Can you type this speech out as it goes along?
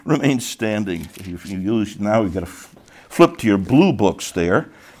remain standing. If you use now, you've got to flip to your blue books there.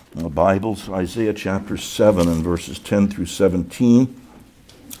 The Bible's Isaiah chapter 7 and verses 10 through 17,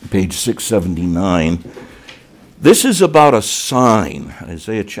 page 679. This is about a sign.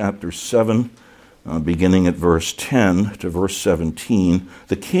 Isaiah chapter 7, beginning at verse 10 to verse 17.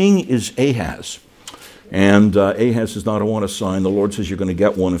 The king is Ahaz. And Ahaz does not want a sign. The Lord says you're going to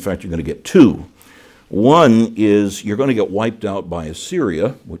get one. In fact, you're going to get two. One is you're going to get wiped out by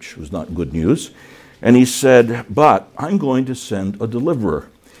Assyria, which was not good news. And he said, but I'm going to send a deliverer.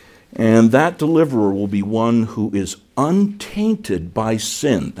 And that deliverer will be one who is untainted by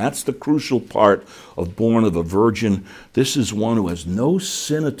sin. That's the crucial part of born of a virgin. This is one who has no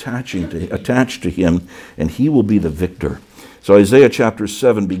sin attached to him, and he will be the victor. So Isaiah chapter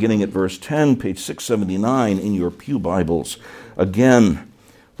 7, beginning at verse 10, page 679 in your pew Bibles. Again,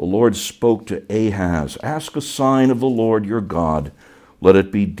 the Lord spoke to Ahaz, ask a sign of the Lord your God. Let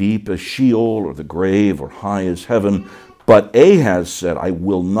it be deep as Sheol or the grave or high as heaven. But Ahaz said, I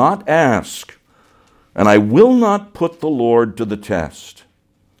will not ask, and I will not put the Lord to the test.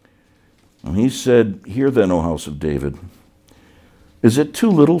 And he said, hear then, O house of David, is it too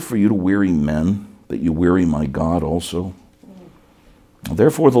little for you to weary men, that you weary my God also?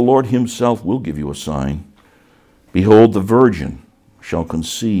 Therefore the Lord himself will give you a sign. Behold, the virgin shall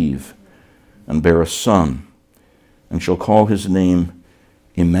conceive and bear a son, and shall call his name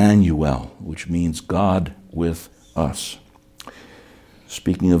Emmanuel, which means God with us.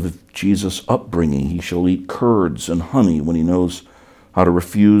 Speaking of Jesus' upbringing, he shall eat curds and honey when he knows how to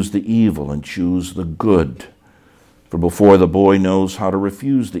refuse the evil and choose the good. For before the boy knows how to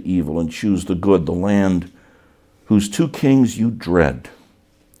refuse the evil and choose the good, the land whose two kings you dread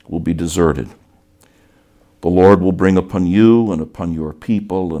will be deserted. The Lord will bring upon you and upon your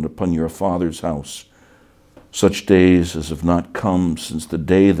people and upon your father's house such days as have not come since the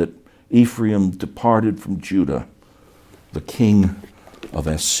day that Ephraim departed from Judah, the king of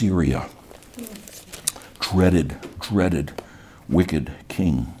Assyria. Dreaded, wicked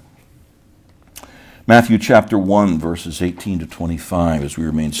king. Matthew chapter 1, verses 18 to 25, as we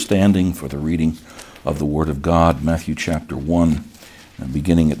remain standing for the reading of the Word of God. Matthew chapter 1,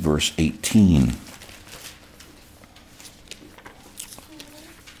 beginning at verse 18.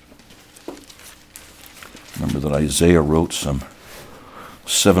 Remember that Isaiah wrote some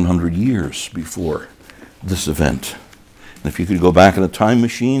 700 years before this event. And if you could go back in a time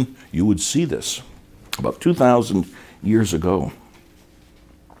machine, you would see this about 2,000 years ago.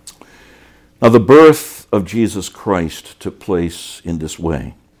 Now, the birth of Jesus Christ took place in this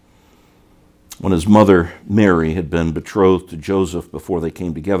way. When his mother, Mary, had been betrothed to Joseph before they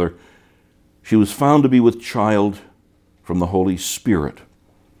came together, she was found to be with child from the Holy Spirit.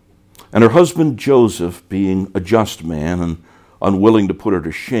 And her husband Joseph, being a just man and unwilling to put her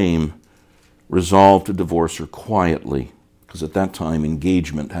to shame, resolved to divorce her quietly, because at that time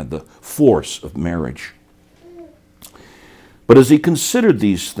engagement had the force of marriage. But as he considered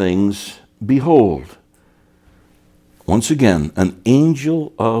these things, behold, once again, an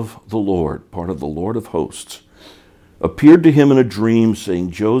angel of the Lord, part of the Lord of hosts, appeared to him in a dream,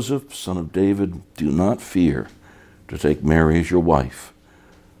 saying, Joseph, son of David, do not fear to take Mary as your wife.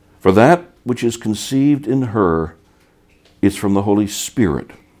 For that which is conceived in her is from the Holy Spirit.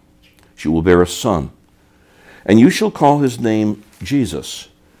 She will bear a son, and you shall call his name Jesus,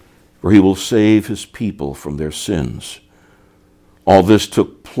 for he will save his people from their sins. All this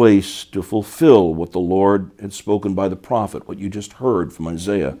took place to fulfill what the Lord had spoken by the prophet, what you just heard from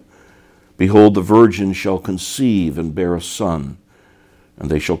Isaiah. Behold, the virgin shall conceive and bear a son, and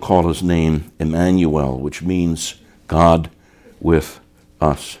they shall call his name Emmanuel, which means God with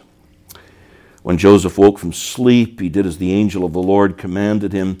us. When Joseph woke from sleep, he did as the angel of the Lord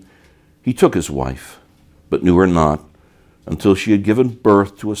commanded him. He took his wife, but knew her not, until she had given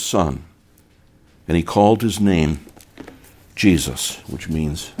birth to a son. And he called his name Jesus, which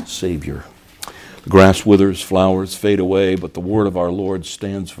means Savior. The grass withers, flowers fade away, but the word of our Lord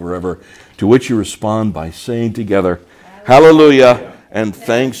stands forever, to which you respond by saying together, Hallelujah, and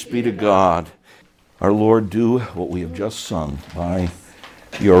thanks be to God. Our Lord, do what we have just sung. By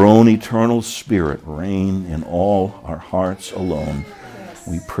your own eternal Spirit, reign in all our hearts alone.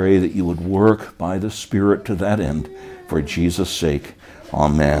 We pray that you would work by the Spirit to that end. For Jesus' sake,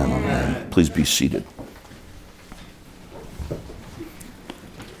 amen. Amen. Please be seated.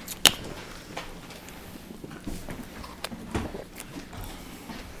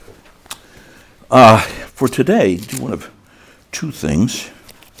 For today, do one of two things.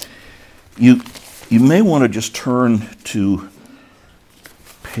 You may want to just turn to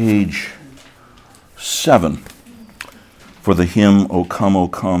page 7 for the hymn, O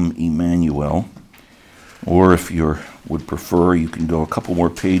Come Emmanuel. Or if you would prefer, you can go a couple more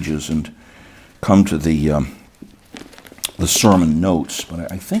pages and come to the sermon notes.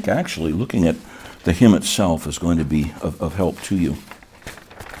 But I think actually looking at the hymn itself is going to be of help to you.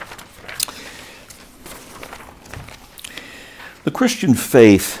 The Christian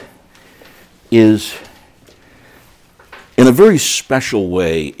faith is, in a very special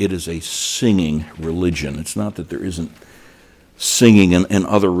way, it is a singing religion. It's not that there isn't singing in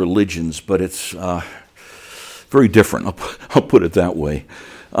other religions, but it's very different. I'll put it that way.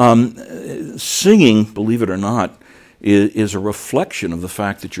 Singing, believe it or not, is a reflection of the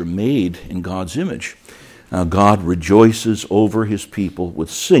fact that you're made in God's image. God rejoices over his people with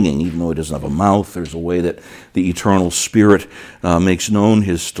singing, even though he doesn't have a mouth. There's a way that the eternal Spirit makes known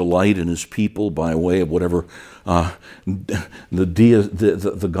his delight in his people by way of whatever the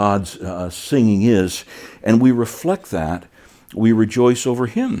God's singing is. And we reflect that. We rejoice over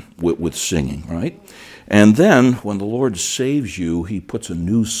him with singing, right? And then when the Lord saves you, he puts a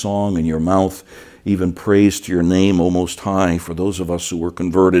new song in your mouth, even praise to your name, O Most High. For those of us who were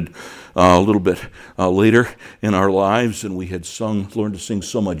converted a little bit later in our lives, and we had learned to sing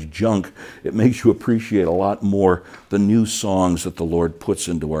so much junk, it makes you appreciate a lot more the new songs that the Lord puts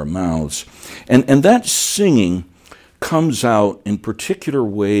into our mouths. And that singing comes out in particular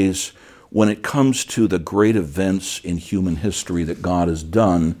ways when it comes to the great events in human history that God has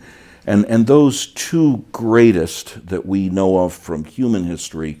done. And those two greatest that we know of from human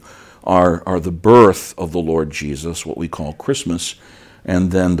history are the birth of the Lord Jesus, what we call Christmas,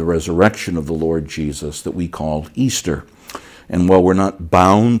 and then the resurrection of the Lord Jesus that we call Easter. And while we're not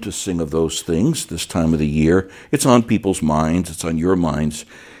bound to sing of those things this time of the year, it's on people's minds, it's on your minds,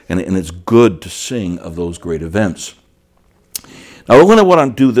 and it's good to sing of those great events. Now, what I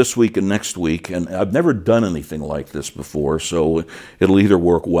want to do this week and next week, and I've never done anything like this before, so it'll either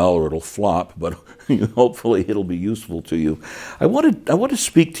work well or it'll flop, but hopefully it'll be useful to you. I want to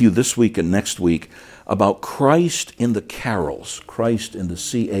speak to you this week and next week about Christ in the carols, Christ in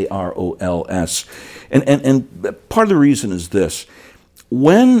the carols. And part of the reason is this.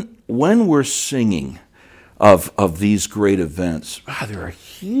 When we're singing of these great events, there are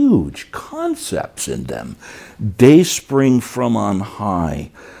huge concepts in them. Dayspring from on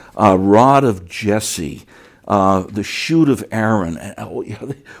high, rod of Jesse, the shoot of Aaron.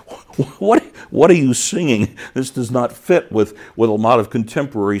 What are you singing? This does not fit with a lot of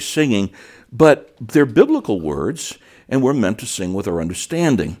contemporary singing, but they're biblical words, and we're meant to sing with our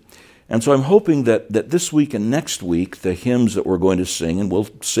understanding. And so I'm hoping that this week and next week, the hymns that we're going to sing, and we'll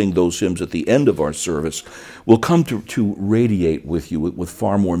sing those hymns at the end of our service, will come to radiate with you with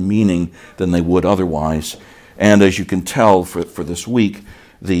far more meaning than they would otherwise. And as you can tell for this week,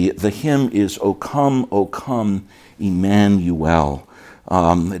 the hymn is O Come Emmanuel.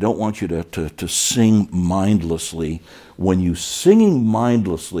 I don't want you to sing mindlessly. When you singing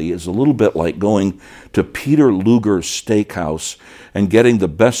mindlessly is a little bit like going to Peter Luger's steakhouse and getting the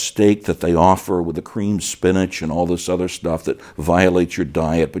best steak that they offer with the creamed spinach and all this other stuff that violates your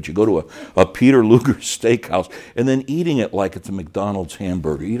diet. But you go to a Peter Luger's steakhouse and then eating it like it's a McDonald's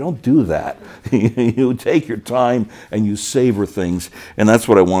hamburger. You don't do that. You take your time and you savor things. And that's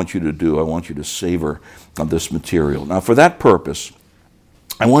what I want you to do. I want you to savor this material. Now, for that purpose,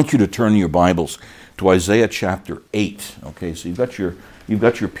 I want you to turn your Bibles to Isaiah chapter 8. Okay, so you've got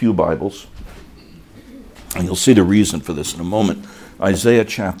your pew Bibles, and you'll see the reason for this in a moment. Isaiah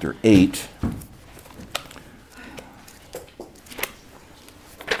chapter 8.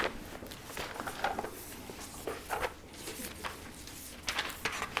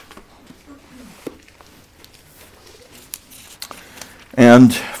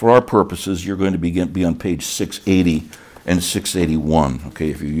 And for our purposes, you're going to be on page 680 and 681, okay,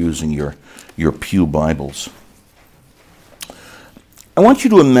 if you're using your pew Bibles. I want you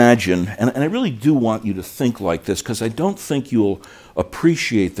to imagine, and I really do want you to think like this, because I don't think you'll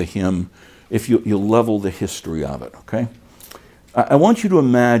appreciate the hymn if you level the history of it, okay? I want you to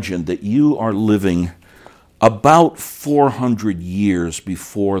imagine that you are living about 400 years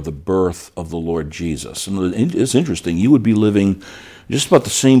before the birth of the Lord Jesus. And it's interesting, you would be living just about the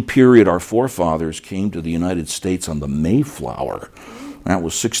same period our forefathers came to the United States on the Mayflower. That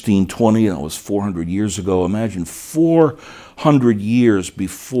was 1620, that was 400 years ago. Imagine 400 years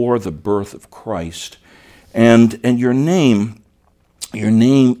before the birth of Christ. And your name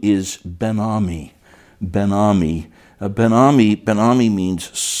is Ben-Ami. Ben-Ami. Ben-Ami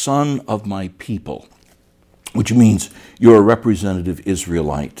means son of my people, which means you're a representative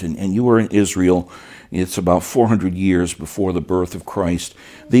Israelite. And you were in Israel. It's about 400 years before the birth of Christ.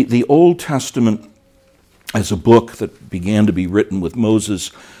 The Old Testament as a book that began to be written with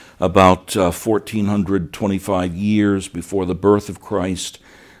Moses about 1,425 years before the birth of Christ,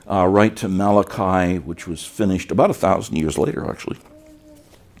 right to Malachi, which was finished about 1,000 years later, actually.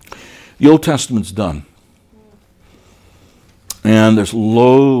 The Old Testament's done. And there's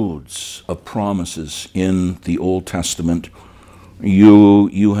loads of promises in the Old Testament.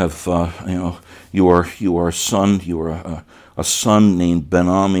 You have you are a son. You are a son named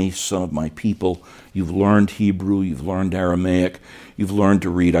Ben-Ami, son of my people. You've learned Hebrew. You've learned Aramaic. You've learned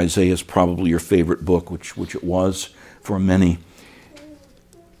to read. Isaiah is probably your favorite book, which it was for many.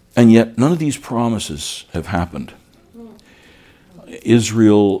 And yet none of these promises have happened.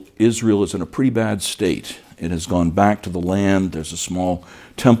 Israel is in a pretty bad state. It has gone back to the land. There's a small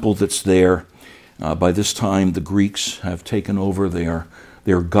temple that's there. By this time, the Greeks have taken over. They are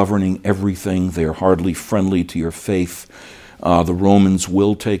governing everything. They are hardly friendly to your faith. The Romans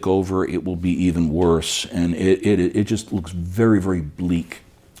will take over. It will be even worse. And it just looks very, very bleak.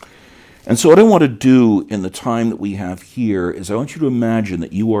 And so what I want to do in the time that we have here is I want you to imagine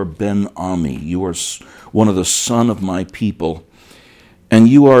that you are Ben-Ami. You are one of the son of my people. And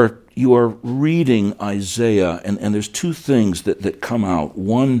you are reading Isaiah, and there's two things that come out.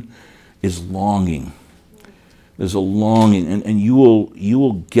 One is longing. There's a longing, and you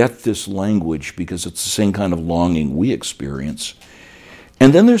will get this language because it's the same kind of longing we experience.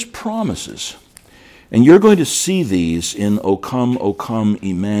 And then there's promises. And you're going to see these in O Come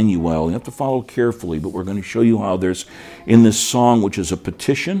Emmanuel. You have to follow carefully, but we're going to show you how there's in this song, which is a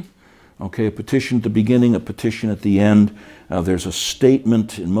petition. Okay, a petition at the beginning, a petition at the end. There's a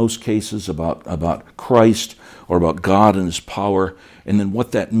statement in most cases about Christ or about God and His power, and then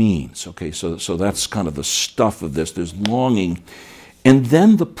what that means. Okay, so that's kind of the stuff of this. There's longing. And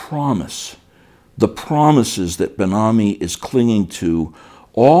then the promises that Ben-Ami is clinging to,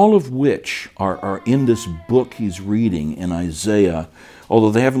 all of which are in this book he's reading in Isaiah, although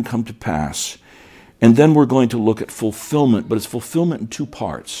they haven't come to pass. And then we're going to look at fulfillment, but it's fulfillment in two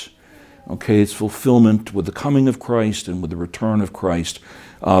parts. Okay, it's fulfillment with the coming of Christ and with the return of Christ.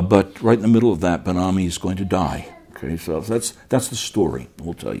 But right in the middle of that, Ben-Ami is going to die. Okay, so that's the story,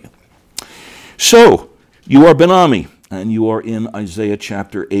 we'll tell you. So, you are Ben-Ami, and you are in Isaiah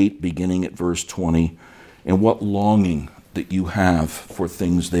chapter 8, beginning at verse 20. And what longing that you have for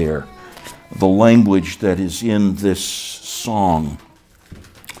things there. The language that is in this song,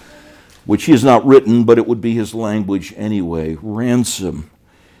 which he has not written, but it would be his language anyway. Ransom,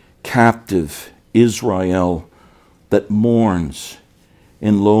 captive Israel that mourns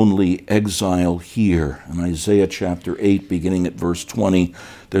in lonely exile here. In Isaiah chapter 8, beginning at verse 20,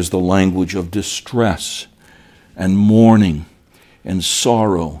 there's the language of distress and mourning and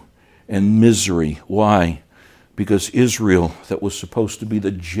sorrow and misery. Why? Because Israel, that was supposed to be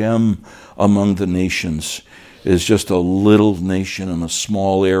the gem among the nations, is just a little nation in a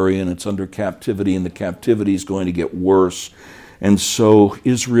small area, and it's under captivity, and the captivity is going to get worse. And so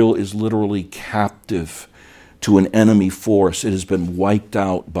Israel is literally captive to an enemy force. It has been wiped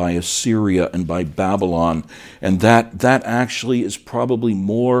out by Assyria and by Babylon. And that actually is probably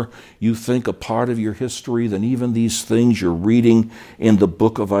more, you think, a part of your history than even these things you're reading in the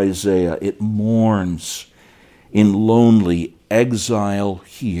book of Isaiah. It mourns in lonely exile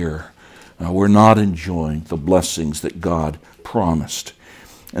here. We're not enjoying the blessings that God promised.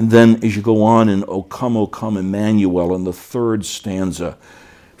 And then as you go on in O Come Emmanuel, in the third stanza,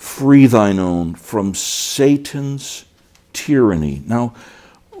 free thine own from Satan's tyranny. Now,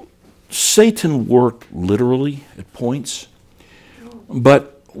 Satan worked literally at points,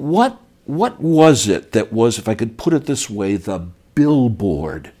 but what was it that was, if I could put it this way, the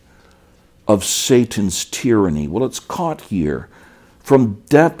billboard of Satan's tyranny? Well, it's caught here. From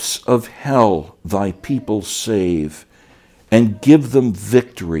depths of hell thy people save, and give them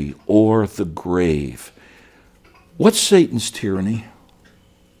victory o'er the grave. What's Satan's tyranny?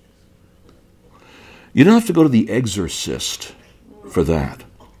 You don't have to go to The Exorcist for that.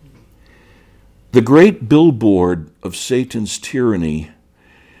 The great billboard of Satan's tyranny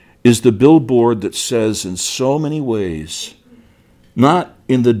is the billboard that says in so many ways, not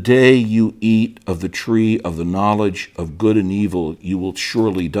in the day you eat of the tree of the knowledge of good and evil, you will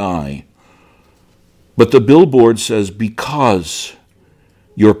surely die. But the billboard says, because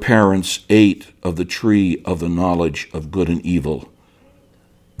your parents ate of the tree of the knowledge of good and evil,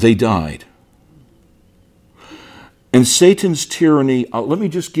 they died. And Satan's tyranny, let me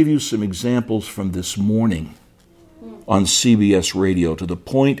just give you some examples from this morning on CBS radio, to the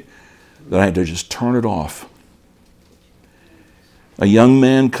point that I had to just turn it off. A young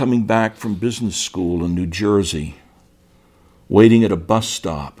man coming back from business school in New Jersey, waiting at a bus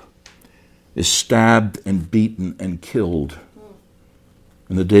stop, is stabbed and beaten and killed.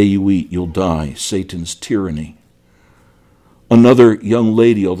 And the day you eat, you'll die. Satan's tyranny. Another young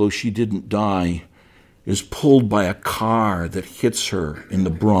lady, although she didn't die, is pulled by a car that hits her in the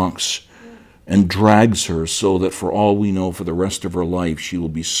Bronx and drags her so that for all we know, for the rest of her life, she will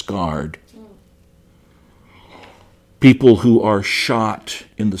be scarred. People who are shot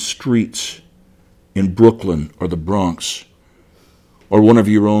in the streets in Brooklyn or the Bronx, or one of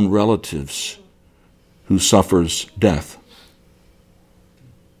your own relatives who suffers death.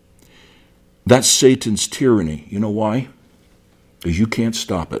 That's Satan's tyranny. You know why? Because you can't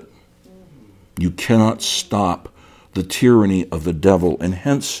stop it. You cannot stop the tyranny of the devil, and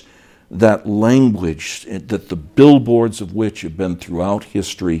hence that language that the billboards of which have been throughout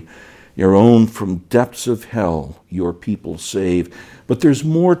history, your own from depths of hell, your people save. But there's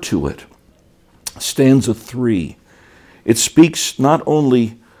more to it. Stanza 3. It speaks not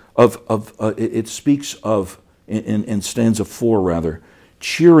only it speaks of, in stanza 4 rather,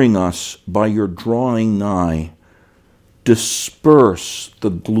 cheering us by your drawing nigh, disperse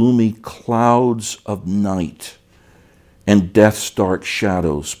the gloomy clouds of night, and death's dark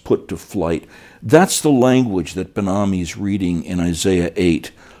shadows put to flight. That's the language that Ben-Ami is reading in Isaiah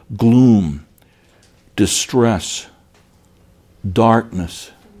 8. Gloom, distress, darkness,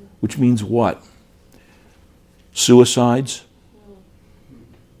 which means what? Suicides?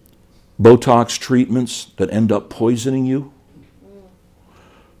 Botox treatments that end up poisoning you?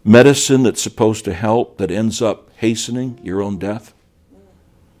 Medicine that's supposed to help that ends up hastening your own death?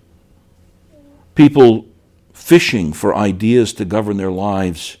 People fishing for ideas to govern their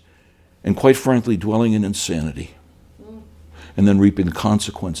lives and quite frankly dwelling in insanity and then reaping the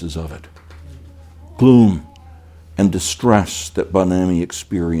consequences of it. Gloom and distress that Ben-Ami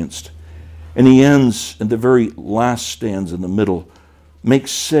experienced. And he ends in the very last stanza in the middle, make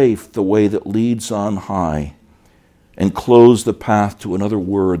safe the way that leads on high, and close the path to another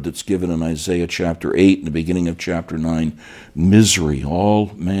word that's given in Isaiah chapter 8 and the beginning of chapter 9, misery.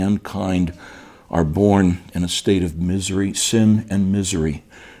 All mankind are born in a state of misery, sin and misery,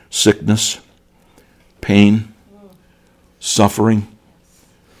 sickness, pain, suffering,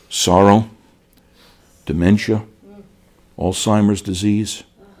 sorrow, dementia, Alzheimer's disease,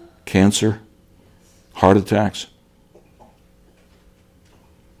 cancer, heart attacks.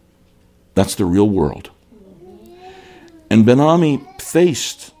 That's the real world. And Ben-Ami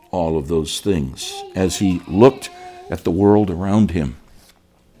faced all of those things as he looked at the world around him.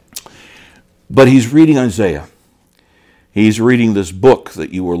 But he's reading Isaiah. He's reading this book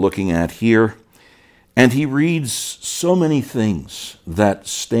that you were looking at here, and he reads so many things that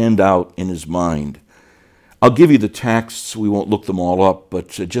stand out in his mind. I'll give you the texts. We won't look them all up, but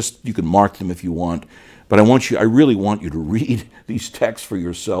just you can mark them if you want. But I really want you to read these texts for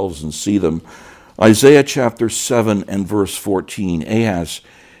yourselves and see them. Isaiah chapter 7 and verse 14. Ahaz,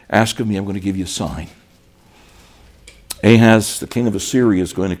 ask of me, I'm going to give you a sign. Ahaz, the king of Assyria,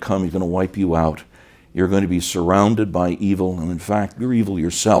 is going to come. He's going to wipe you out. You're going to be surrounded by evil. And in fact, you're evil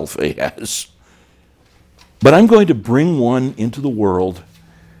yourself, Ahaz. But I'm going to bring one into the world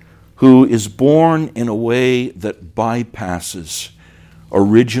who is born in a way that bypasses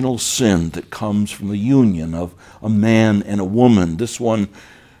original sin that comes from the union of a man and a woman. This one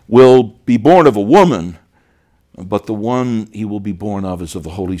will be born of a woman, but the one he will be born of is of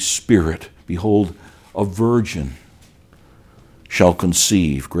the Holy Spirit. Behold, a virgin shall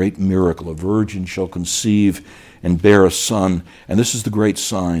conceive. Great miracle. A virgin shall conceive and bear a son. And this is the great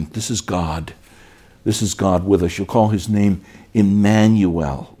sign. This is God. This is God with us. You'll call his name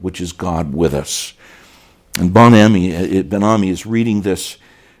Emmanuel, which is God with us. And Ben-Ami is reading this,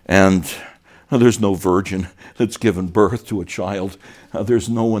 and there's no virgin that's given birth to a child. There's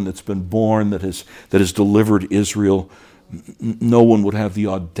no one that's been born that has delivered Israel. No one would have the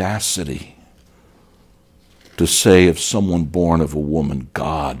audacity to say of someone born of a woman,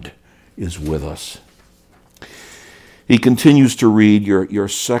 God is with us. He continues to read your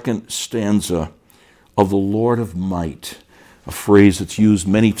second stanza of the Lord of Might, a phrase that's used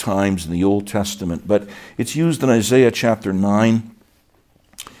many times in the Old Testament, but it's used in Isaiah chapter 9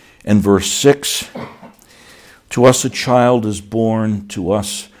 and verse 6. To us a child is born, to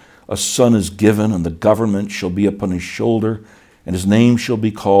us a son is given, and the government shall be upon his shoulder, and his name shall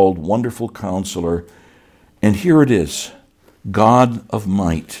be called Wonderful Counselor. And here it is, God of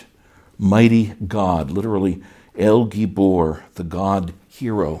Might, mighty God, literally El Gibor, the God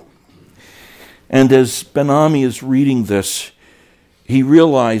hero. And as Ben-Ami is reading this, he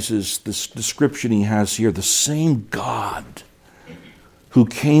realizes this description he has here, the same God who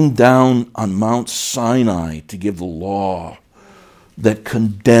came down on Mount Sinai to give the law, that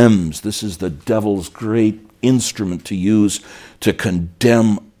condemns. This is the devil's great instrument to use to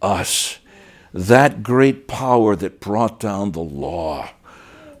condemn us. That great power that brought down the law,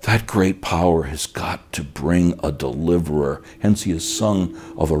 that great power has got to bring a deliverer. Hence he has sung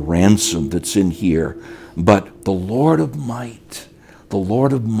of a ransom that's in here. But the Lord of might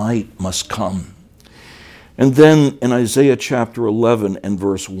must come. And then in Isaiah chapter 11 and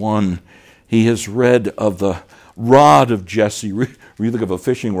verse 1, he has read of the rod of Jesse. When you think of a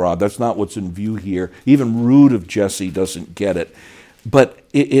fishing rod, that's not what's in view here. Even root of Jesse doesn't get it. But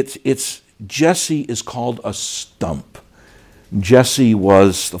it's Jesse is called a stump. Jesse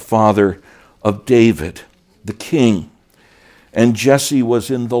was the father of David, the king. And Jesse was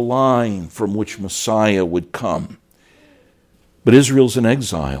in the line from which Messiah would come. But Israel's in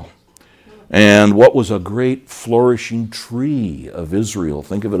exile. And what was a great flourishing tree of Israel,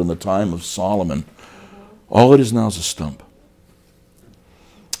 think of it in the time of Solomon, all it is now is a stump.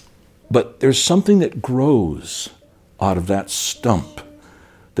 But there's something that grows out of that stump,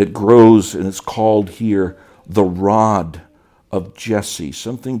 that grows, and it's called here the rod of Jesse.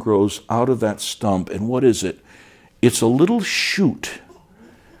 Something grows out of that stump, and what is it? It's a little shoot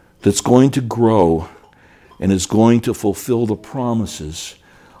that's going to grow and is going to fulfill the promises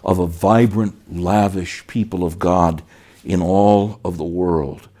of a vibrant, lavish people of God in all of the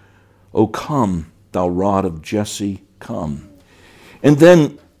world. O come, thou rod of Jesse, come. And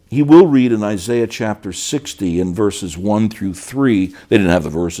then he will read in Isaiah chapter 60 in verses 1 through 3. They didn't have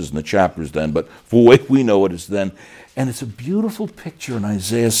the verses in the chapters then, but for the way we know it is then. And it's a beautiful picture in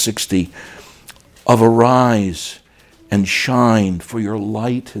Isaiah 60 of arise and shine, for your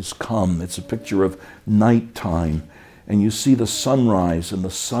light has come. It's a picture of nighttime. And you see the sunrise and the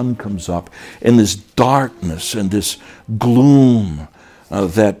sun comes up, and this darkness and this gloom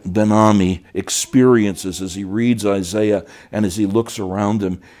that Ben-Ami experiences as he reads Isaiah and as he looks around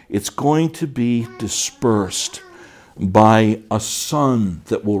him, it's going to be dispersed by a sun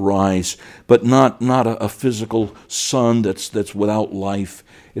that will rise, but not a physical sun that's without life.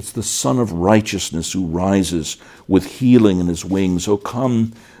 It's the Son of Righteousness who rises with healing in his wings. O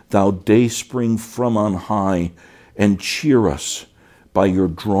come, thou dayspring from on high, and cheer us by your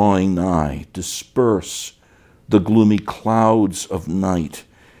drawing nigh. Disperse the gloomy clouds of night,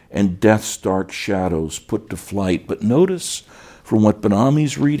 and death's dark shadows put to flight. But notice from what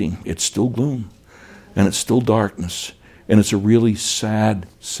Ben-Ami's reading, it's still gloom, and it's still darkness, and it's a really sad,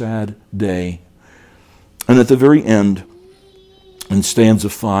 sad day. And at the very end, in stanza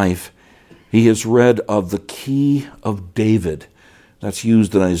 5, he has read of the key of David. That's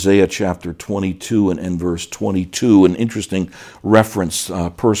used in Isaiah chapter 22 and verse 22, an interesting reference,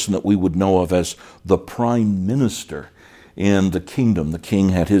 person that we would know of as the prime minister in the kingdom. The king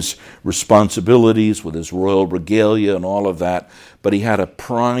had his responsibilities with his royal regalia and all of that, but he had a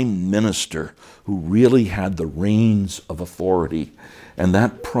prime minister who really had the reins of authority. And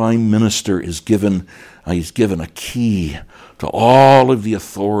that prime minister is given a key to all of the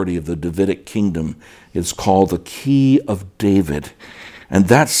authority of the Davidic kingdom. It's called the key of David. And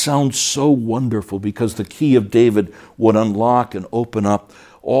that sounds so wonderful because the key of David would unlock and open up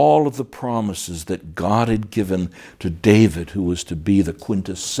all of the promises that God had given to David, who was to be the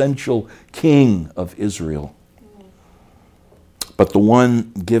quintessential king of Israel. But the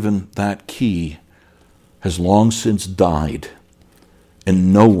one given that key has long since died,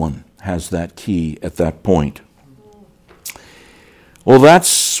 and no one has that key at that point. Well,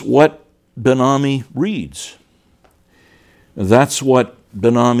 that's what Ben-Ami reads. That's what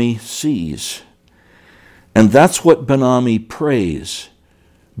Ben-Ami sees. And that's what Ben-Ami prays,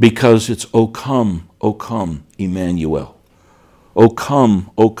 because it's, O come, Emmanuel. O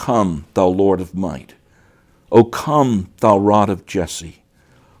come, thou Lord of might. O come, thou rod of Jesse.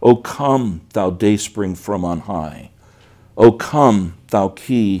 O come, thou dayspring from on high. O come, thou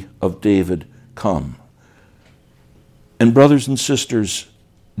key of David, come. And brothers and sisters,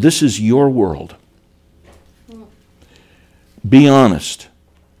 this is your world. Be honest.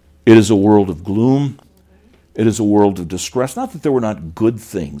 It is a world of gloom. It is a world of distress. Not that there were not good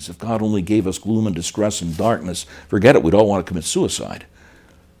things. If God only gave us gloom and distress and darkness, forget it, we'd all want to commit suicide.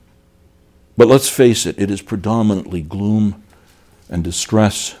 But let's face it, it is predominantly gloom and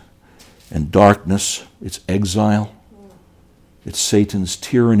distress and darkness. It's exile. It's Satan's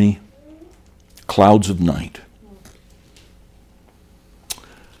tyranny. Clouds of night.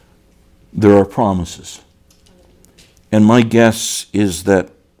 There are promises. And my guess is that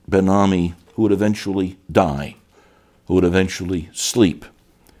Ben-Ami, who would eventually die, who would eventually sleep,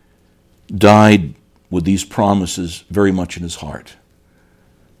 died with these promises very much in his heart.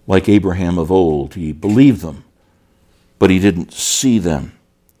 Like Abraham of old, he believed them, but he didn't see them,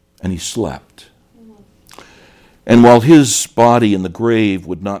 and he slept. And while his body in the grave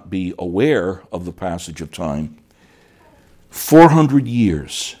would not be aware of the passage of time, 400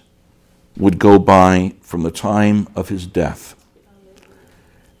 years would go by from the time of his death.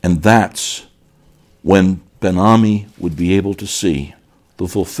 And that's when Ben-Ami would be able to see the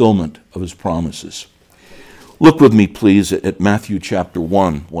fulfillment of his promises. Look with me, please, at Matthew chapter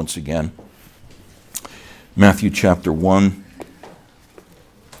 1 once again. Matthew chapter 1.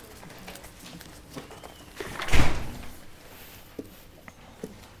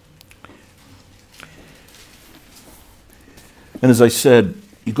 And as I said,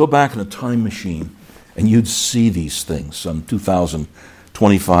 you go back in a time machine and you'd see these things some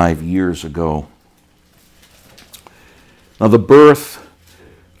 2,025 years ago. Now, the birth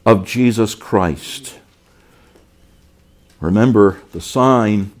of Jesus Christ. Remember, the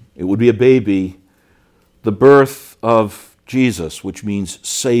sign, it would be a baby. The birth of Jesus, which means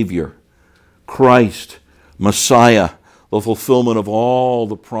Savior, Christ, Messiah, the fulfillment of all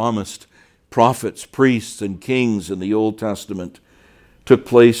the promised prophets, priests, and kings in the Old Testament, took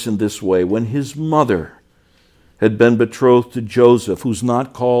place in this way. When his mother had been betrothed to Joseph, who's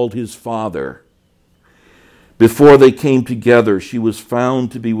not called his father, before they came together, she was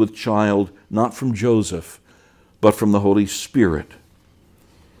found to be with child, not from Joseph, but from the Holy Spirit.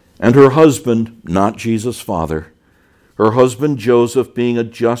 And her husband, not Jesus' father, her husband Joseph, being a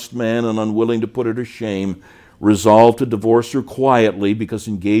just man and unwilling to put her to shame, resolved to divorce her quietly because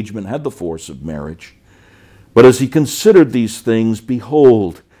engagement had the force of marriage. But as he considered these things,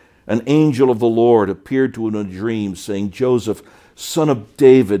 behold, an angel of the Lord appeared to him in a dream, saying, Joseph, son of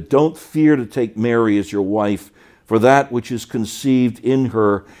David, don't fear to take Mary as your wife, for that which is conceived in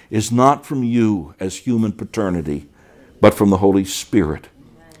her is not from you as human paternity, but from the Holy Spirit.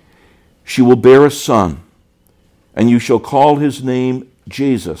 She will bear a son, and you shall call his name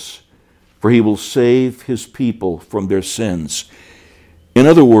Jesus, for he will save his people from their sins. In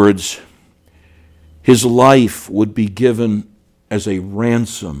other words, his life would be given as a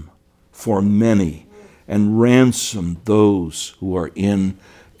ransom for many, and ransom those who are in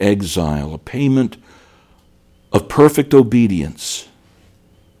exile, a payment of perfect obedience,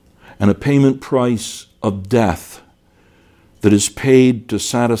 and a payment price of death that is paid to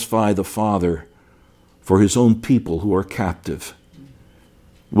satisfy the Father for his own people who are captive.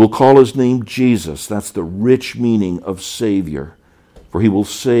 We'll call his name Jesus. That's the rich meaning of Savior, for he will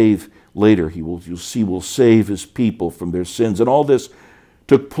save later. You'll see, will save his people from their sins. And all this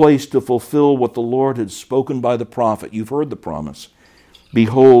took place to fulfill what the Lord had spoken by the prophet. You've heard the promise.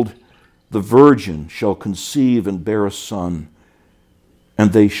 Behold, the virgin shall conceive and bear a son,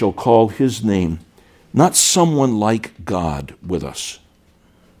 and they shall call his name, not someone like God with us.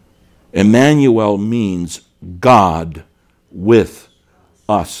 Emmanuel means God with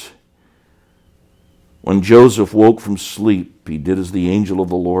us. When Joseph woke from sleep, he did as the angel of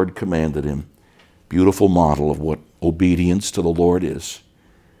the Lord commanded him. Beautiful model of what obedience to the Lord is.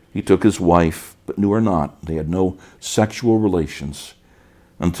 He took his wife, but knew her not. They had no sexual relations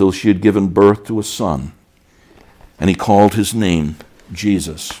until she had given birth to a son, and he called his name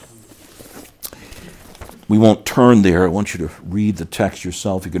Jesus. We won't turn there. I want you to read the text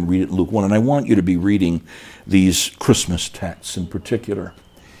yourself. You can read it in Luke 1, and I want you to be reading these Christmas texts in particular.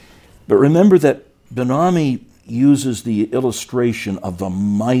 But remember that Ben-Ami uses the illustration of the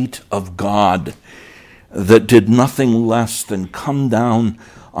might of God that did nothing less than come down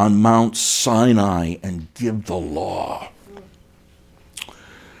on Mount Sinai and give the law.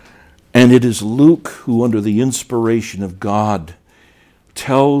 And it is Luke who, under the inspiration of God,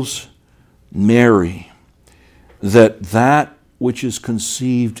 tells Mary that which is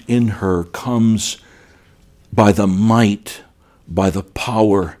conceived in her comes by the might, by the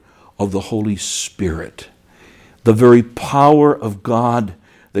power of the Holy Spirit. The very power of God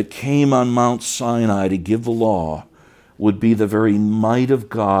that came on Mount Sinai to give the law would be the very might of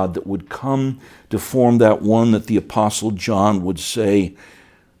God that would come to form that one that the Apostle John would say,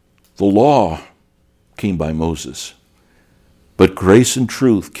 the law came by Moses, but grace and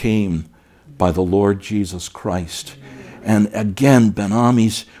truth came by the Lord Jesus Christ. And again,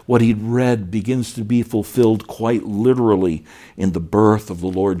 Ben-Ami's, what he'd read begins to be fulfilled quite literally in the birth of the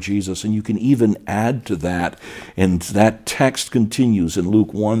Lord Jesus. And you can even add to that, and that text continues in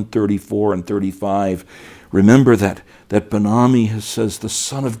Luke 1, 34 and 35. Remember that Ben-Ami says the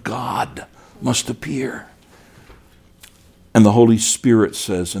Son of God must appear. And the Holy Spirit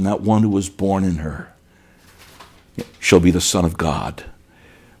says, and that one who was born in her shall be the Son of God.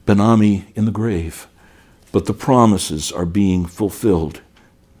 Ben-Ami in the grave, but the promises are being fulfilled.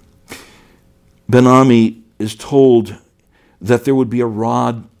 Ben-Ami is told that there would be a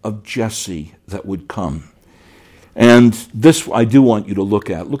rod of Jesse that would come. And this I do want you to look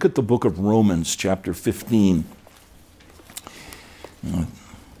at. Look at the book of Romans, chapter 15. You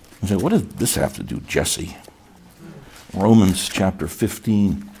say, what does this have to do with Jesse? Romans chapter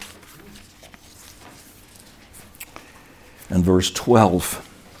 15 and verse 12.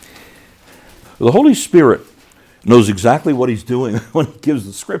 The Holy Spirit knows exactly what he's doing when he gives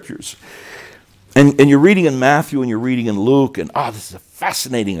the scriptures. And you're reading in Matthew and you're reading in Luke, and this is a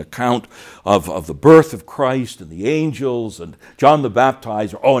fascinating account of the birth of Christ and the angels and John the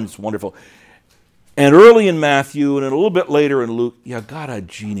Baptizer. And it's wonderful. And early in Matthew and a little bit later in Luke, you got a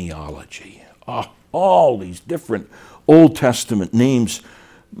genealogy. All these different Old Testament names,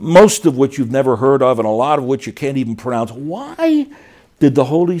 most of which you've never heard of and a lot of which you can't even pronounce. Why did the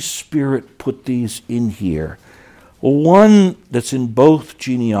Holy Spirit put these in here? Well, one that's in both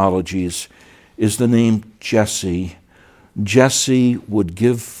genealogies is the name Jesse. Jesse would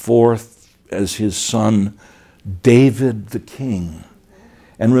give forth as his son David the king.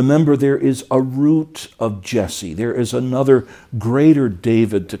 And remember, there is a root of Jesse. There is another greater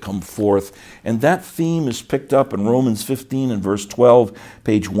David to come forth. And that theme is picked up in Romans 15 and verse 12,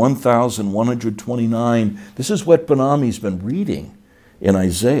 page 1129. This is what Ben-Ami's been reading in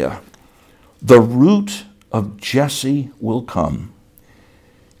Isaiah. The root of Jesse will come.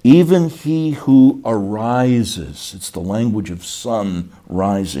 Even he who arises, it's the language of sun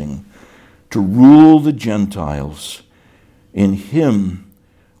rising, to rule the Gentiles. In him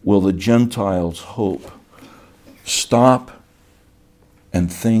will the Gentiles hope. Stop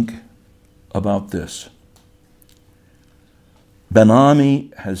and think about this. Ben-Ami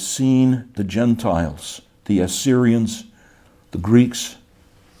has seen the Gentiles, the Assyrians, the Greeks,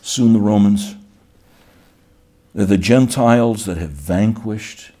 soon the Romans. They're the Gentiles that have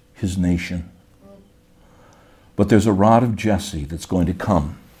vanquished his nation. But there's a rod of Jesse that's going to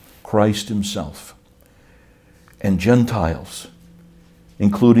come, Christ himself. And Gentiles,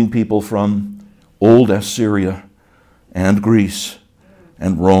 including people from old Assyria and Greece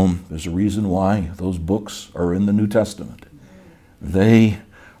and Rome. There's a reason why those books are in the New Testament. They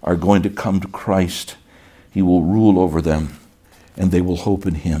are going to come to Christ. He will rule over them, and they will hope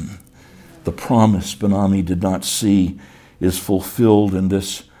in him. The promise Ben-Ami did not see is fulfilled in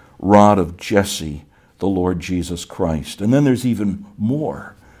this rod of Jesse, the Lord Jesus Christ. And then there's even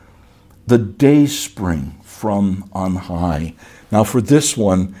more. The day spring from on high. Now for this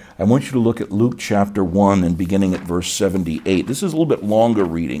one, I want you to look at Luke chapter 1 and beginning at verse 78. This is a little bit longer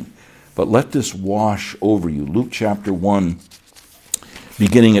reading, but let this wash over you. Luke chapter 1,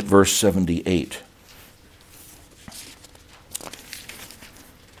 beginning at verse 78.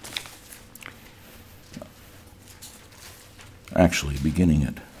 Actually, beginning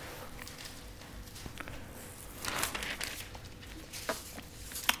it.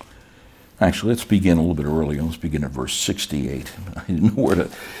 Actually, let's begin a little bit earlier. Let's begin at verse 68. I didn't know where to...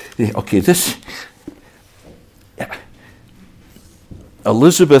 Okay,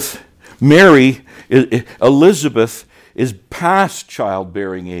 Elizabeth is past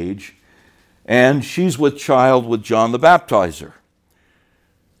childbearing age, and she's with child with John the Baptizer.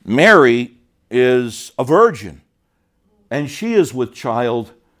 Mary is a virgin, and she is with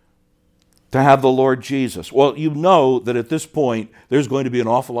child to have the Lord Jesus. Well, you know that at this point, there's going to be an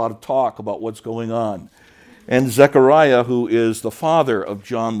awful lot of talk about what's going on. And Zechariah, who is the father of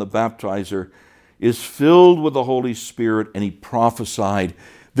John the Baptizer, is filled with the Holy Spirit, and he prophesied.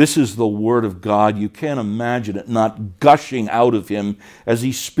 This is the word of God. You can't imagine it not gushing out of him as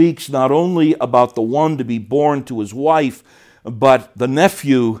he speaks not only about the one to be born to his wife, but the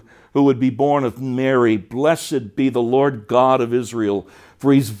nephew who would be born of Mary. Blessed be the Lord God of Israel,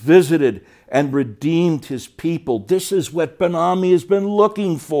 for he's visited and redeemed his people. This is what Ben-Ami has been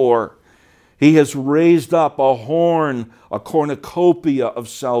looking for. He has raised up a horn, a cornucopia of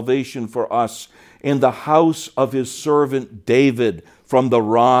salvation for us in the house of his servant David from the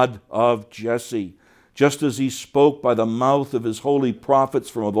rod of Jesse, just as he spoke by the mouth of his holy prophets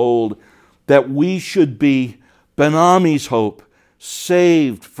from of old, that we should be Ben-Ami's hope,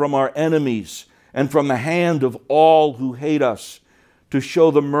 saved from our enemies and from the hand of all who hate us, to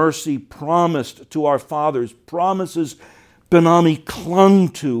show the mercy promised to our fathers, promises Ben-Ami clung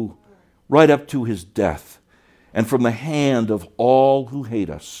to right up to his death, and from the hand of all who hate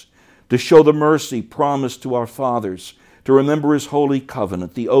us, to show the mercy promised to our fathers, to remember his holy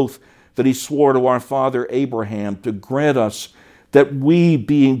covenant, the oath that he swore to our father Abraham, to grant us that we,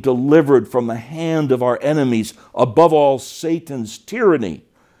 being delivered from the hand of our enemies, above all Satan's tyranny,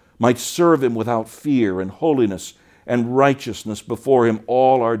 might serve him without fear and holiness and righteousness before him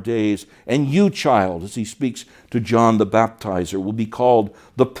all our days. And you, child, as he speaks to John the Baptizer, will be called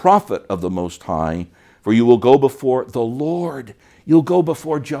the prophet of the Most High, for you will go before the Lord. You'll go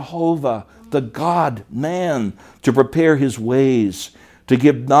before Jehovah, the God-man, to prepare his ways, to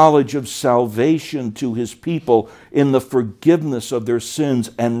give knowledge of salvation to his people in the forgiveness of their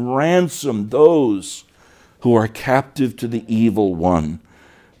sins, and ransom those who are captive to the evil one,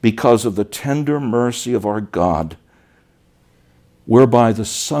 because of the tender mercy of our God, whereby the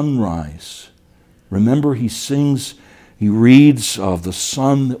sunrise. Remember, he reads of the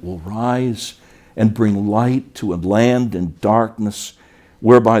sun that will rise and bring light to a land in darkness,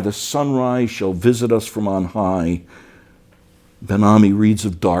 whereby the sunrise shall visit us from on high. Ben-Ami reads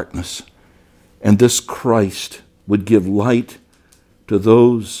of darkness, and this Christ would give light to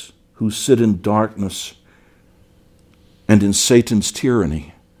those who sit in darkness and in Satan's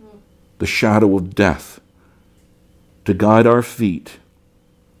tyranny, the shadow of death, to guide our feet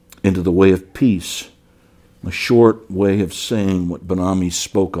into the way of peace, a short way of saying what Ben-Ami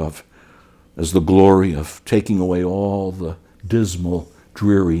spoke of as the glory of taking away all the dismal,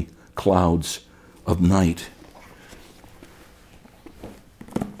 dreary clouds of night.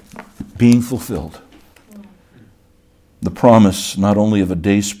 Being fulfilled. The promise not only of a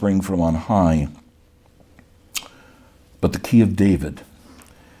day spring from on high, but the key of David.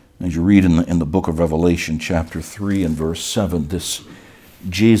 As you read in the book of Revelation, chapter 3 and verse 7, this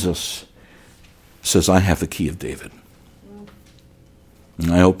Jesus says, I have the key of David.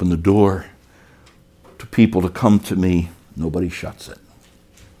 And I open the door to people to come to me. Nobody shuts it.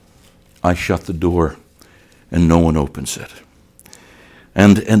 I shut the door and no one opens it.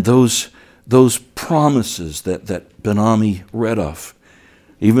 And those promises that Ben-Ami read of,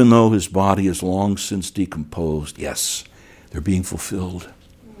 even though his body is long since decomposed, yes, they're being fulfilled.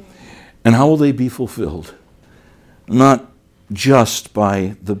 And how will they be fulfilled? Not just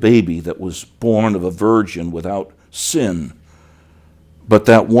by the baby that was born of a virgin without sin, but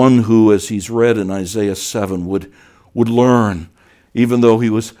that one who, as he's read in Isaiah 7, would learn. Even though he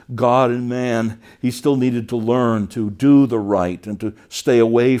was God and man, he still needed to learn to do the right and to stay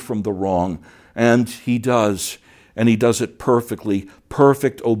away from the wrong. And he does, and he does it perfectly.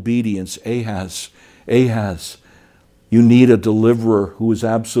 Perfect obedience. Ahaz, you need a deliverer who is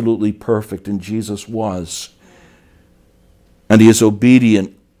absolutely perfect, and Jesus was. And he is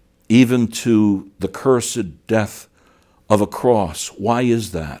obedient even to the cursed death of a cross. Why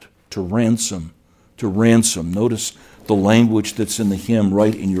is that? To ransom. Notice the language that's in the hymn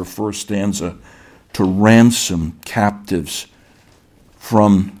right in your first stanza. To ransom captives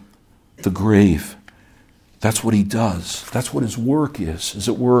from the grave. That's what he does. That's what his work is. As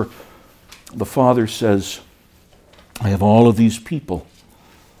it were, the Father says, I have all of these people.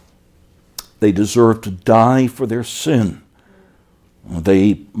 They deserve to die for their sin.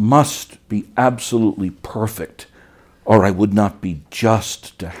 They must be absolutely perfect, or I would not be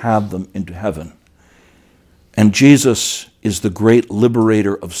just to have them into heaven. And Jesus is the great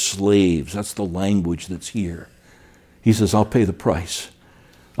liberator of slaves. That's the language that's here. He says, I'll pay the price.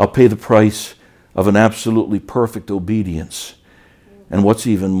 I'll pay the price of an absolutely perfect obedience. And what's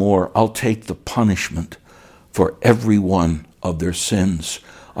even more, I'll take the punishment for every one of their sins.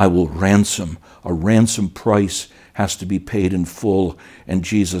 I will ransom. A ransom price has to be paid in full, and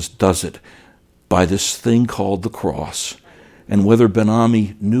Jesus does it by this thing called the cross. And whether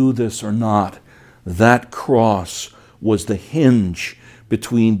Ben-Ami knew this or not, that cross was the hinge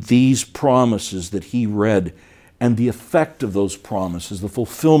between these promises that he read and the effect of those promises. The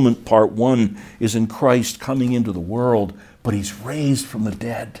fulfillment, part one, is in Christ coming into the world, but he's raised from the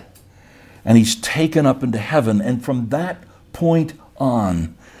dead. And he's taken up into heaven. And from that point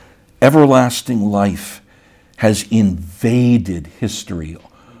on, everlasting life has invaded history.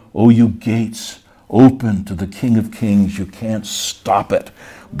 Oh, you gates, open to the King of Kings. You can't stop it.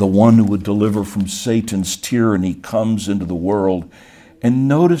 The one who would deliver from Satan's tyranny comes into the world. And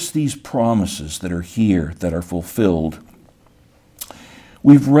notice these promises that are here, that are fulfilled.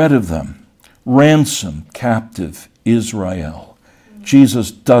 We've read of them. Ransom captive Israel.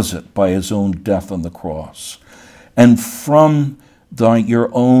 Jesus does it by his own death on the cross. And from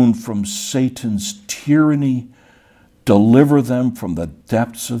from Satan's tyranny, deliver them from the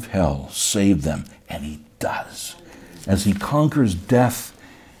depths of hell, save them. And he does. As he conquers death,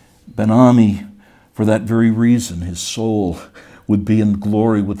 Ben-Ami, for that very reason, his soul would be in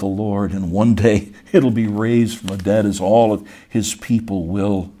glory with the Lord, and one day it'll be raised from the dead as all of his people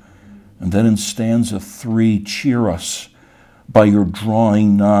will. And then in stanza 3, cheer us by your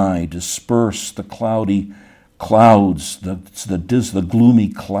drawing nigh, disperse the cloudy clouds, the gloomy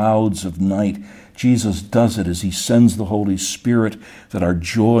clouds of night. Jesus does it as he sends the Holy Spirit that our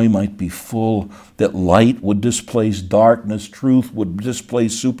joy might be full, that light would displace darkness, truth would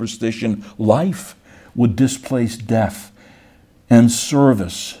displace superstition, life would displace death, and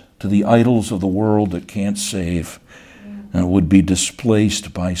service to the idols of the world that can't save would be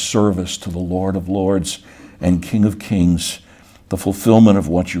displaced by service to the Lord of Lords and King of Kings. The fulfillment of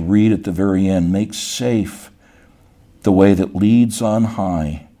what you read at the very end: make safe the way that leads on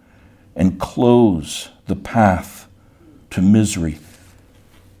high, and close the path to misery.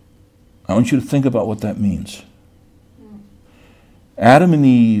 I want you to think about what that means. Adam and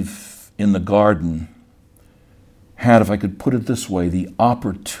Eve in the garden had, if I could put it this way, the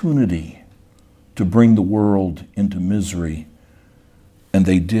opportunity to bring the world into misery, and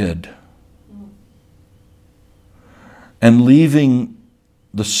they did. And leaving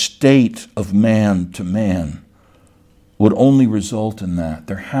the state of man to man would only result in that.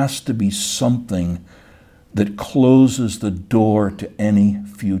 There has to be something that closes the door to any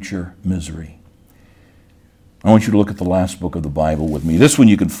future misery. I want you to look at the last book of the Bible with me. This one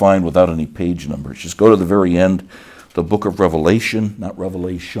you can find without any page numbers. Just go to the very end, the book of Revelation, not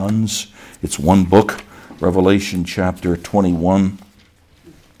Revelations. It's one book, Revelation chapter 21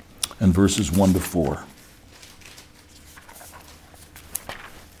 and verses 1 to 4.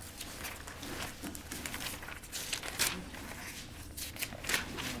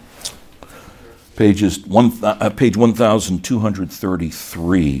 Page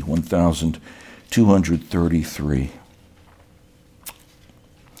 1233. 1233.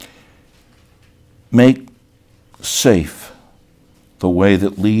 Make safe the way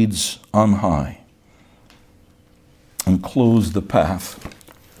that leads on high, and close the path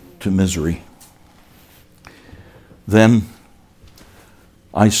to misery. Then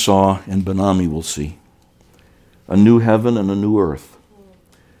I saw, and Benami will see, a new heaven and a new earth.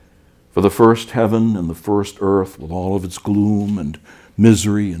 For the first heaven and the first earth, with all of its gloom and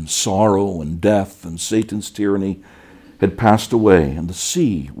misery and sorrow and death and Satan's tyranny, had passed away, and the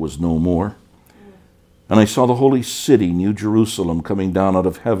sea was no more. And I saw the holy city, New Jerusalem, coming down out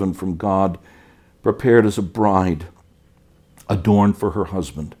of heaven from God, prepared as a bride, adorned for her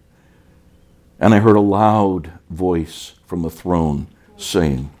husband. And I heard a loud voice from the throne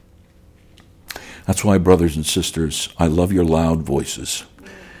saying, that's why, brothers and sisters, I love your loud voices.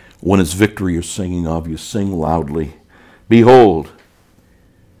 When it's victory you're singing of, you sing loudly. Behold,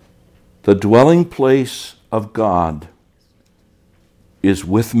 the dwelling place of God is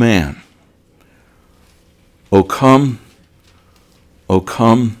with man. O come,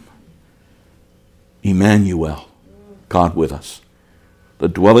 Emmanuel, God with us. The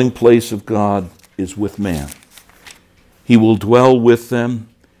dwelling place of God is with man. He will dwell with them,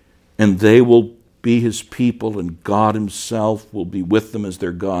 and they will be his people, and God himself will be with them as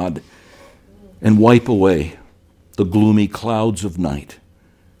their God, and wipe away the gloomy clouds of night.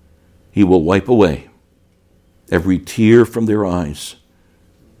 He will wipe away every tear from their eyes.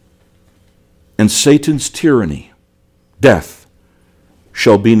 And Satan's tyranny, death,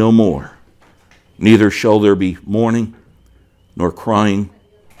 shall be no more. Neither shall there be mourning, nor crying,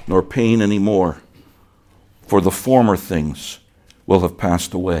 nor pain any more, for the former things will have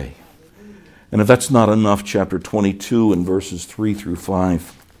passed away. And if that's not enough, chapter 22 and verses 3 through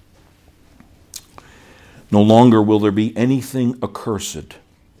 5. No longer will there be anything accursed,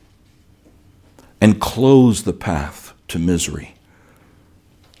 and close the path to misery.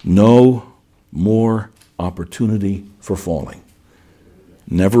 No more opportunity for falling.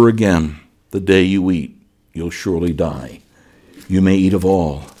 Never again, the day you eat, you'll surely die. You may eat of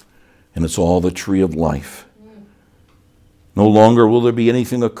all, and it's all the tree of life. No longer will there be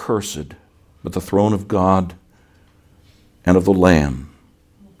anything accursed, but the throne of God and of the Lamb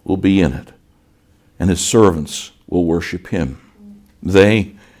will be in it, and his servants will worship him.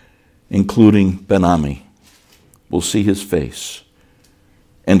 They, including Benami, will see his face,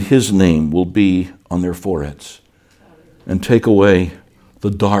 and his name will be on their foreheads, and take away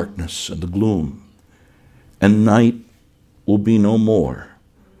the darkness and the gloom, and night will be no more.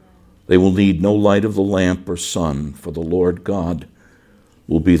 They will need no light of the lamp or sun, for the Lord God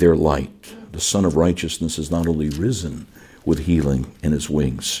will be their light. The Son of Righteousness is not only risen with healing in his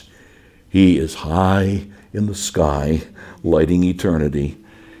wings, he is high in the sky, lighting eternity.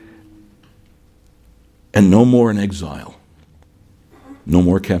 And no more in exile, no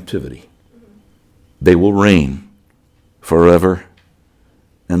more captivity. They will reign forever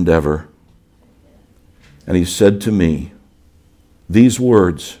and ever. And he said to me, these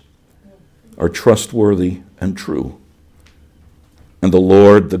words are trustworthy and true. And the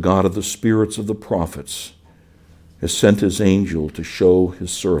Lord, the God of the spirits of the prophets, has sent his angel to show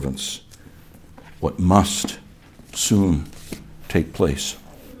his servants what must soon take place.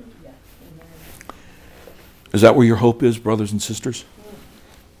 Is that where your hope is, brothers and sisters?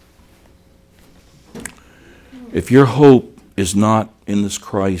 If your hope is not in this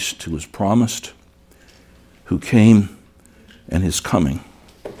Christ who is promised, who came and is coming,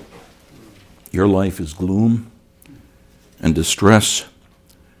 your life is gloom and distress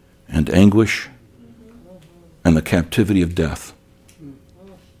and anguish and the captivity of death.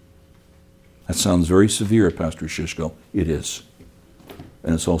 That sounds very severe, Pastor Shishko. It is.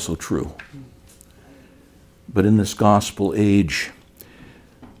 And it's also true. But in this gospel age,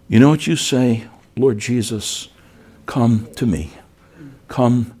 you know what you say? Lord Jesus, come to me.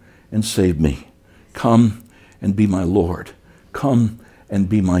 Come and save me. Come and be my Lord. Come and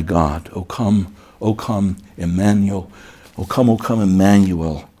be my God. O come, Emmanuel. O come,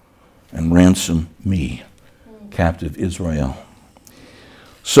 Emmanuel, and ransom me, captive Israel.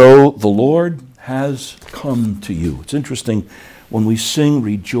 So the Lord has come to you. It's interesting, when we sing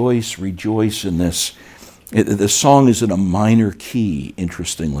Rejoice, Rejoice in this, the song is in a minor key,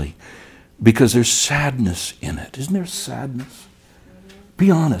 interestingly, because there's sadness in it. Isn't there sadness? Be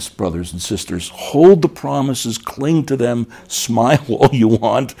honest, brothers and sisters. Hold the promises, cling to them, smile all you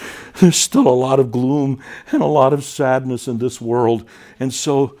want. There's still a lot of gloom and a lot of sadness in this world. And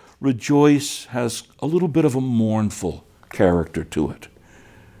so rejoice has a little bit of a mournful character to it.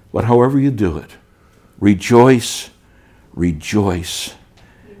 But however you do it, rejoice, rejoice.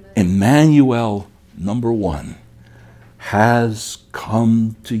 Emmanuel, number one, has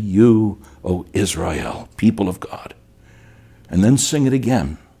come to you, O Israel, people of God. And then sing it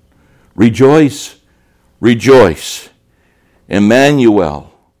again. Rejoice, rejoice.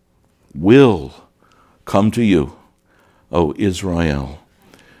 Emmanuel will come to you, O Israel.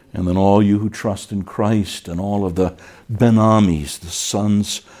 And then all you who trust in Christ and all of the Ben-Amis, the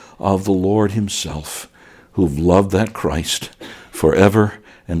sons of the Lord himself, who've loved that Christ forever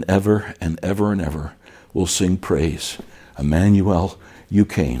and ever and ever and ever, will sing praise. Emmanuel, you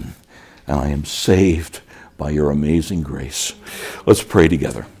came, and I am saved by your amazing grace. Let's pray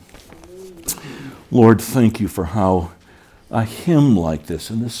together. Lord, thank you for how a hymn like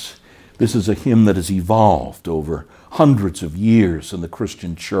this, and this is a hymn that has evolved over hundreds of years in the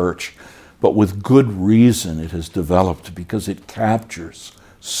Christian church, but with good reason it has developed because it captures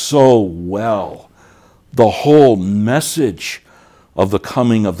so well the whole message of the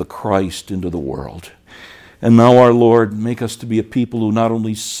coming of the Christ into the world. And now, our Lord, make us to be a people who not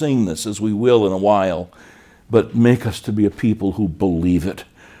only sing this, as we will in a while, but make us to be a people who believe it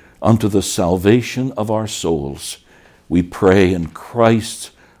unto the salvation of our souls. We pray in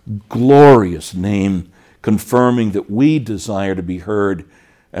Christ's glorious name, confirming that we desire to be heard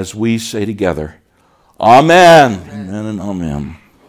as we say together, Amen, amen, and amen.